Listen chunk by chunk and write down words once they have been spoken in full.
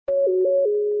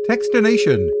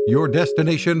Techstination, your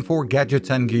destination for gadgets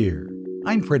and gear.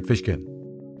 I'm Fred Fishkin.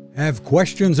 Have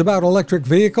questions about electric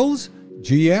vehicles?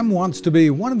 GM wants to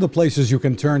be one of the places you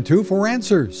can turn to for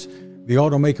answers. The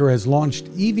automaker has launched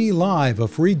EV Live, a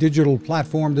free digital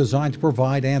platform designed to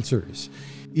provide answers.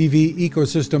 EV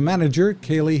Ecosystem Manager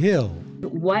Caley Hill.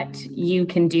 What you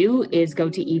can do is go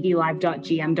to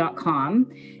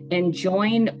evlive.gm.com and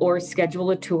join or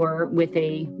schedule a tour with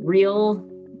a real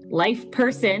life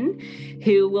person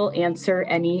who will answer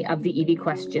any of the EV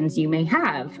questions you may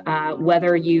have,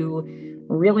 whether you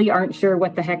really aren't sure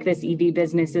what the heck this EV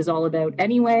business is all about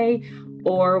anyway,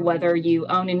 or whether you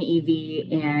own an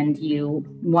EV and you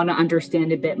want to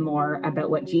understand a bit more about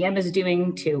what GM is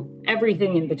doing, to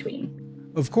everything in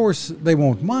between. Of course, they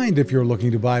won't mind if you're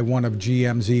looking to buy one of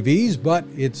GM's EVs, but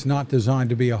it's not designed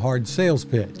to be a hard sales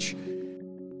pitch.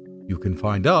 You can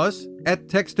find us at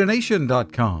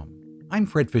Techstination.com. I'm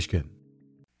Fred Fishkin.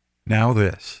 Now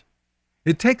this.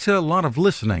 It takes a lot of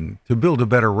listening to build a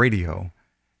better radio,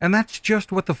 and that's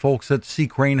just what the folks at C.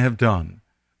 Crane have done.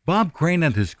 Bob Crane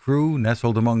and his crew,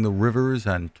 nestled among the rivers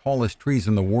and tallest trees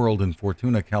in the world in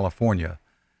Fortuna, California,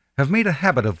 have made a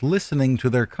habit of listening to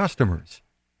their customers.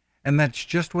 And that's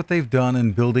just what they've done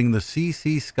in building the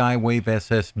CC Skywave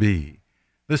SSB,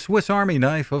 the Swiss Army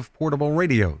knife of portable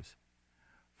radios.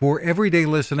 For everyday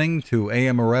listening to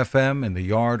AM or FM in the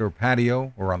yard or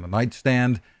patio or on the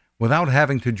nightstand without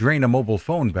having to drain a mobile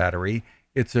phone battery,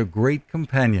 it's a great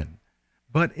companion.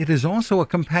 But it is also a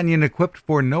companion equipped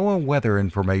for NOAA weather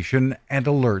information and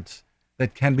alerts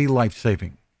that can be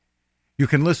life-saving. You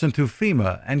can listen to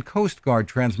FEMA and Coast Guard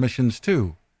transmissions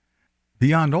too.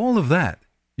 Beyond all of that,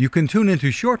 you can tune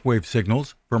into shortwave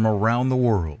signals from around the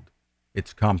world.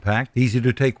 It's compact, easy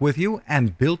to take with you,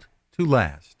 and built to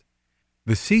last.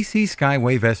 The CC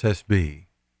Skywave SSB.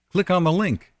 Click on the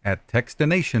link at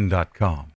Techstination.com.